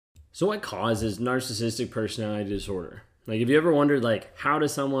So what causes narcissistic personality disorder? Like, have you ever wondered, like, how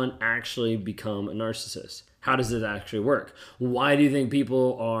does someone actually become a narcissist? How does it actually work? Why do you think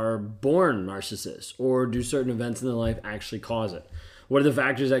people are born narcissists? Or do certain events in their life actually cause it? What are the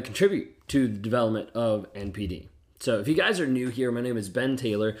factors that contribute to the development of NPD? So if you guys are new here, my name is Ben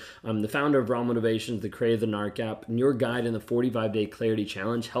Taylor. I'm the founder of Raw Motivations, the creator of the Narc app, and your guide in the 45-day clarity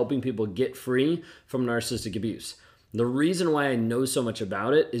challenge, helping people get free from narcissistic abuse. The reason why I know so much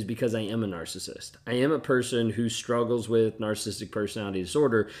about it is because I am a narcissist. I am a person who struggles with narcissistic personality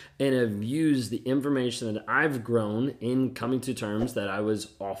disorder and have used the information that I've grown in coming to terms that I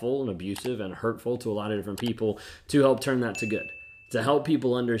was awful and abusive and hurtful to a lot of different people to help turn that to good. To help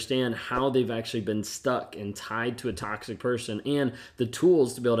people understand how they've actually been stuck and tied to a toxic person and the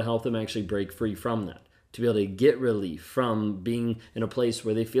tools to be able to help them actually break free from that. To be able to get relief from being in a place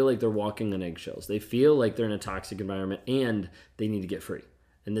where they feel like they're walking on eggshells. They feel like they're in a toxic environment and they need to get free.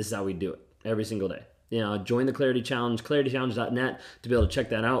 And this is how we do it every single day. Join the Clarity Challenge, claritychallenge.net to be able to check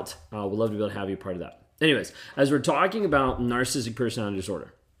that out. We'd love to be able to have you part of that. Anyways, as we're talking about narcissistic personality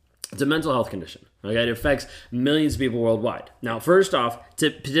disorder, it's a mental health condition. Okay, it affects millions of people worldwide. Now, first off,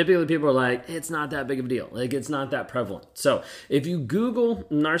 typically people are like, it's not that big of a deal. Like, it's not that prevalent. So if you Google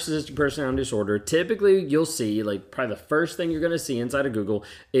narcissistic personality disorder, typically you'll see, like, probably the first thing you're going to see inside of Google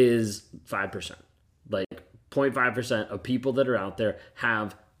is 5%. Like 0.5% of people that are out there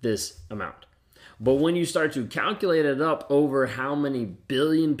have this amount. But when you start to calculate it up over how many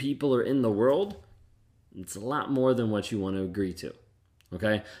billion people are in the world, it's a lot more than what you want to agree to.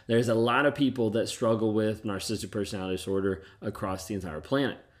 Okay, there's a lot of people that struggle with narcissistic personality disorder across the entire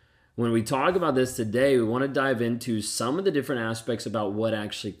planet. When we talk about this today, we want to dive into some of the different aspects about what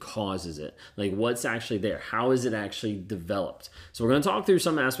actually causes it. Like, what's actually there? How is it actually developed? So we're going to talk through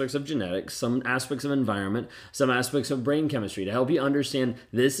some aspects of genetics, some aspects of environment, some aspects of brain chemistry to help you understand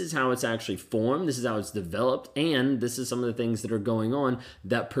this is how it's actually formed, this is how it's developed, and this is some of the things that are going on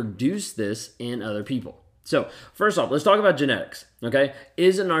that produce this in other people. So first off, let's talk about genetics, okay?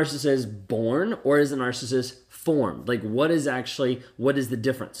 Is a narcissist born or is a narcissist formed? Like, what is the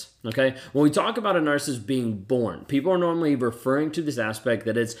difference, okay? When we talk about a narcissist being born, people are normally referring to this aspect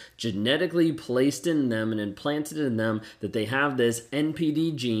that it's genetically placed in them and implanted in them, that they have this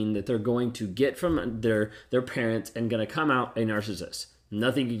NPD gene that they're going to get from their parents and going to come out a narcissist.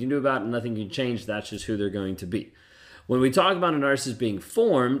 Nothing you can do about it, nothing you can change, that's just who they're going to be. When we talk about a narcissist being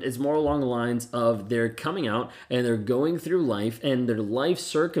formed, it's more along the lines of they're coming out and they're going through life and their life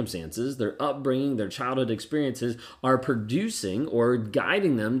circumstances, their upbringing, their childhood experiences are producing or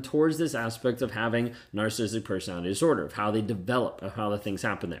guiding them towards this aspect of having narcissistic personality disorder, of how they develop, of how the things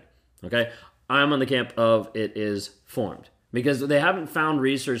happen there. Okay? I'm on the camp of it is formed. Because they haven't found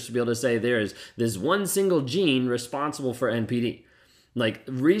research to be able to say there is this one single gene responsible for NPD. Like,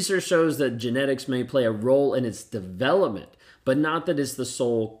 research shows that genetics may play a role in its development, but not that it's the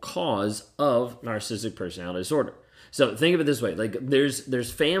sole cause of narcissistic personality disorder. So think of it this way, like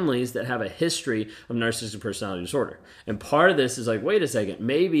there's families that have a history of narcissistic personality disorder. And part of this is like, wait a second,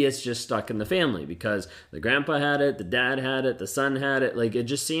 maybe it's just stuck in the family because the grandpa had it, the dad had it, the son had it. Like, it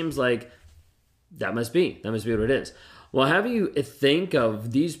just seems like that must be what it is. Well, have you think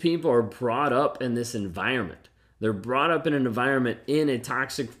of these people are brought up in this environment. They're brought up in an environment in a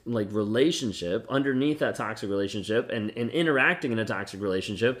toxic relationship, underneath that toxic relationship and interacting in a toxic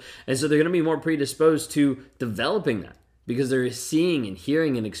relationship. And so they're going to be more predisposed to developing that because they're seeing and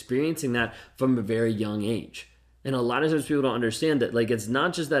hearing and experiencing that from a very young age. And a lot of times people don't understand that, like, it's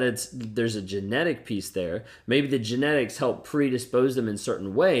not just that there's a genetic piece there. Maybe the genetics help predispose them in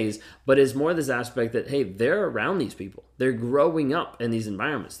certain ways, but it's more this aspect that, hey, they're around these people. They're growing up in these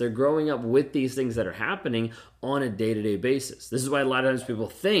environments. They're growing up with these things that are happening on a day-to-day basis. This is why a lot of times people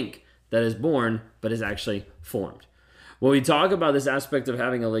think that is born, but is actually formed. When we talk about this aspect of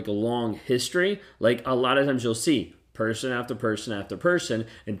having a long history, like a lot of times you'll see person after person after person.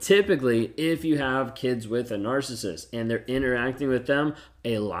 And typically, if you have kids with a narcissist and they're interacting with them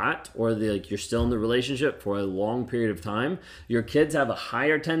a lot, or you're still in the relationship for a long period of time, your kids have a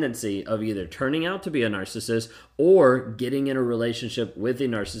higher tendency of either turning out to be a narcissist or getting in a relationship with a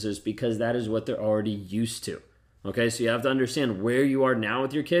narcissist because that is what they're already used to. Okay, so you have to understand where you are now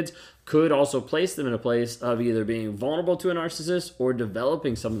with your kids could also place them in a place of either being vulnerable to a narcissist or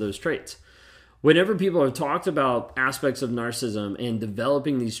developing some of those traits. Whenever people have talked about aspects of narcissism and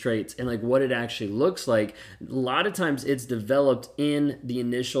developing these traits and what it actually looks like, a lot of times it's developed in the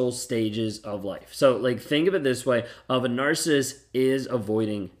initial stages of life. So think of it this way, of a narcissist is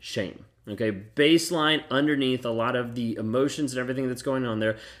avoiding shame. Okay, baseline underneath a lot of the emotions and everything that's going on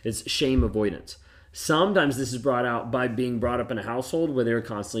there is shame avoidance. Sometimes this is brought out by being brought up in a household where they're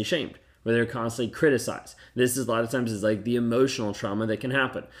constantly shamed, where they're constantly criticized. This is a lot of times is like the emotional trauma that can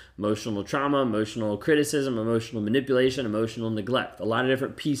happen. Emotional trauma, emotional criticism, emotional manipulation, emotional neglect. A lot of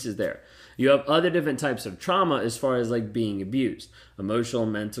different pieces there. You have other different types of trauma as far as like being abused. Emotional,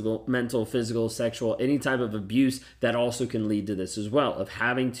 mental, physical, sexual, any type of abuse that also can lead to this as well, of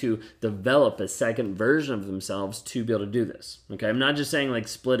having to develop a second version of themselves to be able to do this. Okay, I'm not just saying like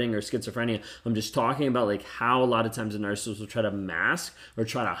splitting or schizophrenia. I'm just talking about like how a lot of times a narcissist will try to mask or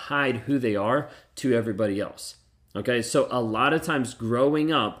try to hide who they are to everybody else. Okay, so a lot of times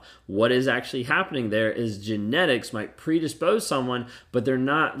growing up, what is actually happening there is genetics might predispose someone, but they're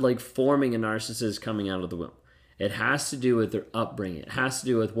not like forming a narcissist coming out of the womb. It has to do with their upbringing. It has to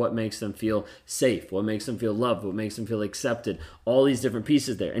do with what makes them feel safe, what makes them feel loved, what makes them feel accepted, all these different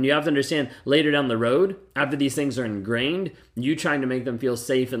pieces there. And you have to understand later down the road, after these things are ingrained, you trying to make them feel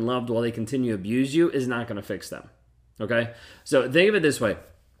safe and loved while they continue to abuse you is not going to fix them. Okay, so think of it this way.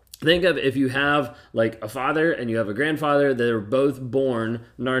 Think of if you have like a father and you have a grandfather, they're both born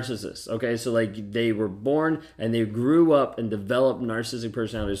narcissists, okay? So like they were born and they grew up and developed narcissistic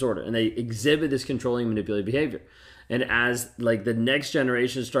personality disorder and they exhibit this controlling manipulative behavior. And as like the next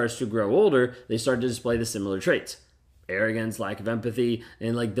generation starts to grow older, they start to display the similar traits. Arrogance, lack of empathy,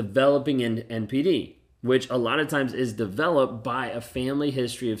 and like developing in NPD, which a lot of times is developed by a family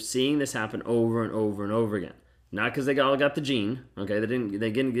history of seeing this happen over and over and over again. Not because they all got the gene, okay? They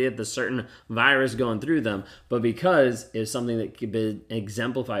didn't get the certain virus going through them, but because it's something that could be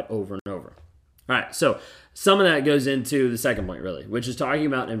exemplified over and over. All right, so some of that goes into the second point, really, which is talking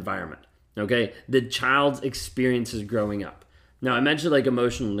about environment, okay? The child's experiences growing up. Now, I mentioned like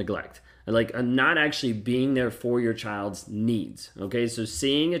emotional neglect. Like not actually being there for your child's needs, okay? So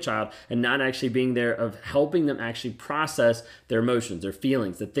seeing a child and not actually being there of helping them actually process their emotions, their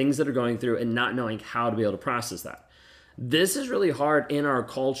feelings, the things that are going through and not knowing how to be able to process that. This is really hard in our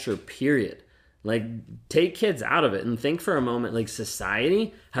culture, period. Like take kids out of it and think for a moment, like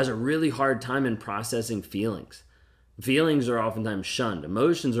society has a really hard time in processing feelings. Feelings are oftentimes shunned.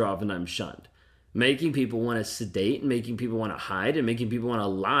 Emotions are oftentimes shunned. Making people want to sedate, making people want to hide, and making people want to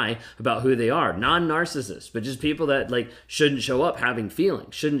lie about who they are. Non-narcissists, but just people that like shouldn't show up having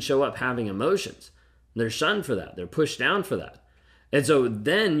feelings, shouldn't show up having emotions. They're shunned for that. They're pushed down for that. And so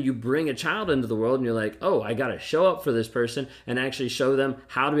then you bring a child into the world and you're like, oh, I got to show up for this person and actually show them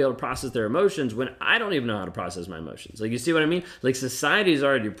how to be able to process their emotions when I don't even know how to process my emotions. Like, you see what I mean? Like, society is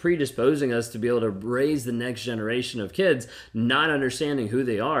already predisposing us to be able to raise the next generation of kids, not understanding who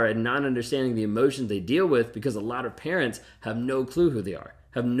they are and not understanding the emotions they deal with, because a lot of parents have no clue who they are,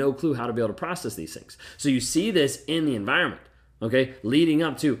 have no clue how to be able to process these things. So you see this in the environment, okay, leading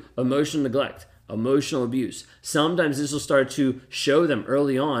up to emotional neglect, emotional abuse. Sometimes this will start to show them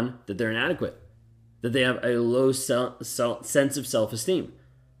early on that they're inadequate, that they have a low sense of self-esteem,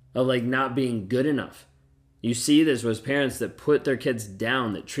 of like not being good enough. You see this with parents that put their kids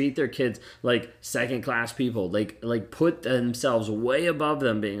down, that treat their kids like second-class people, like put themselves way above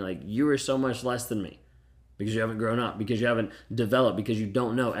them, being like, you are so much less than me because you haven't grown up, because you haven't developed, because you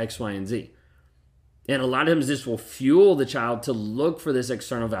don't know X, Y, and Z. And a lot of times this will fuel the child to look for this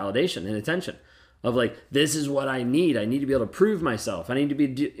external validation and attention. Of like, this is what I need. I need to be able to prove myself. I need to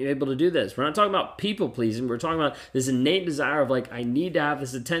be able to do this. We're not talking about people pleasing. We're talking about this innate desire of like, I need to have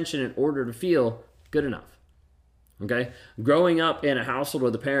this attention in order to feel good enough. Okay? Growing up in a household where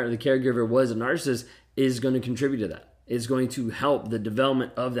the parent or the caregiver was a narcissist is going to contribute to that. It's going to help the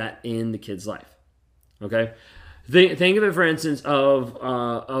development of that in the kid's life. Okay? Think of it, for instance, of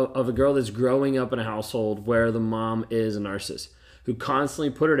a girl that's growing up in a household where the mom is a narcissist, who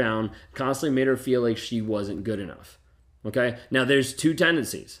constantly put her down, constantly made her feel like she wasn't good enough. Okay? Now, there's two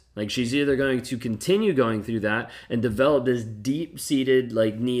tendencies. Like, she's either going to continue going through that and develop this deep-seated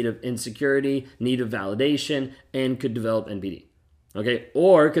like need of insecurity, need of validation, and could develop NPD. Okay?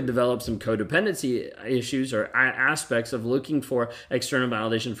 Or could develop some codependency issues or aspects of looking for external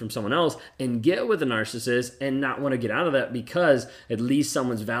validation from someone else and get with a narcissist and not want to get out of that because at least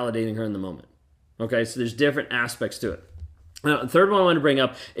someone's validating her in the moment. Okay? So there's different aspects to it. Now, the third one I want to bring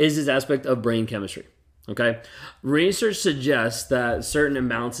up is this aspect of brain chemistry. Okay, research suggests that certain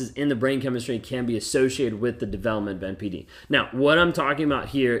imbalances in the brain chemistry can be associated with the development of NPD. Now, what I'm talking about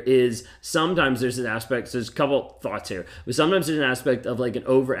here is sometimes there's an aspect, so there's a couple thoughts here, but sometimes there's an aspect of like an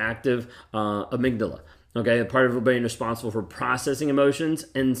overactive amygdala. Okay, a part of our brain responsible for processing emotions,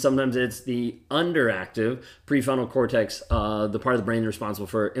 and sometimes it's the underactive prefrontal cortex, the part of the brain responsible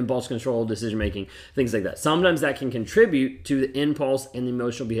for impulse control, decision making, things like that. Sometimes that can contribute to the impulse and the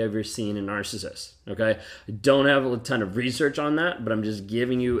emotional behavior seen in narcissists. Okay, I don't have a ton of research on that, but I'm just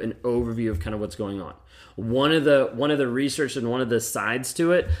giving you an overview of kind of what's going on. One of the research and one of the sides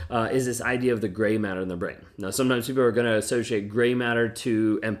to it is this idea of the gray matter in the brain. Now, sometimes people are going to associate gray matter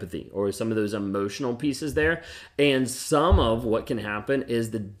to empathy or some of those emotional pieces there. And some of what can happen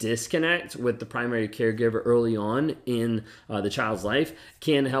is the disconnect with the primary caregiver early on in the child's life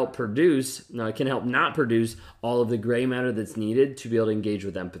can help not produce all of the gray matter that's needed to be able to engage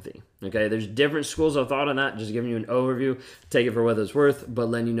with empathy. Okay, there's different schools of thought on that. Just giving you an overview, take it for what it's worth, but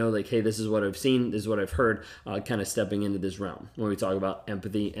letting you know, like, hey, this is what I've seen, this is what I've heard, kind of stepping into this realm when we talk about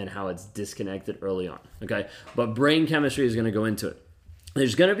empathy and how it's disconnected early on. Okay, but brain chemistry is going to go into it.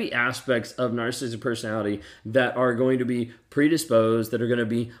 There's going to be aspects of narcissistic personality that are going to be predisposed, that are going to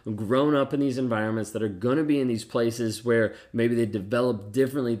be grown up in these environments, that are going to be in these places where maybe they develop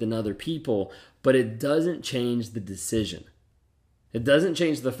differently than other people, but it doesn't change the decision. It doesn't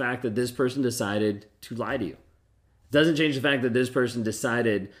change the fact that this person decided to lie to you. It doesn't change the fact that this person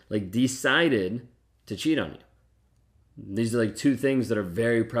decided to cheat on you. These are like two things that are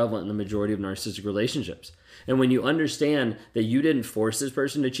very prevalent in the majority of narcissistic relationships. And when you understand that you didn't force this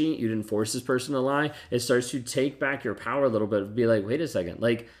person to cheat, you didn't force this person to lie, it starts to take back your power a little bit and be like, wait a second,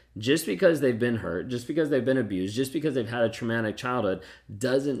 like, just because they've been hurt, just because they've been abused, just because they've had a traumatic childhood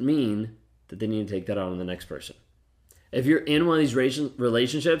doesn't mean that they need to take that out on the next person. If you're in one of these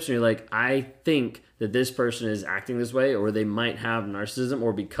relationships and you're like, I think that this person is acting this way, or they might have narcissism,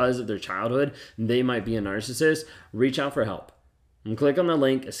 or because of their childhood, they might be a narcissist, reach out for help. And click on the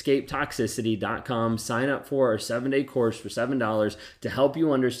link, escapetoxicity.com, sign up for our 7-day course for $7 to help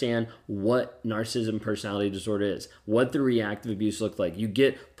you understand what narcissism personality disorder is, what the reactive abuse looks like. You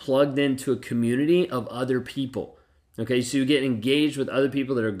get plugged into a community of other people. Okay, so you get engaged with other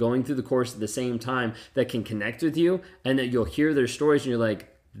people that are going through the course at the same time that can connect with you, and that you'll hear their stories and you're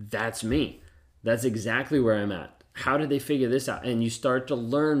like, that's me. That's exactly where I'm at. How did they figure this out? And you start to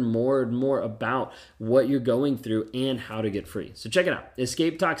learn more and more about what you're going through and how to get free. So check it out,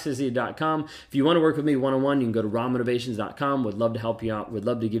 escapetoxicity.com. If you want to work with me one-on-one, you can go to rawmotivations.com. Would love to help you out. Would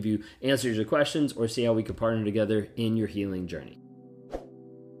love to give you answers to questions or see how we could partner together in your healing journey.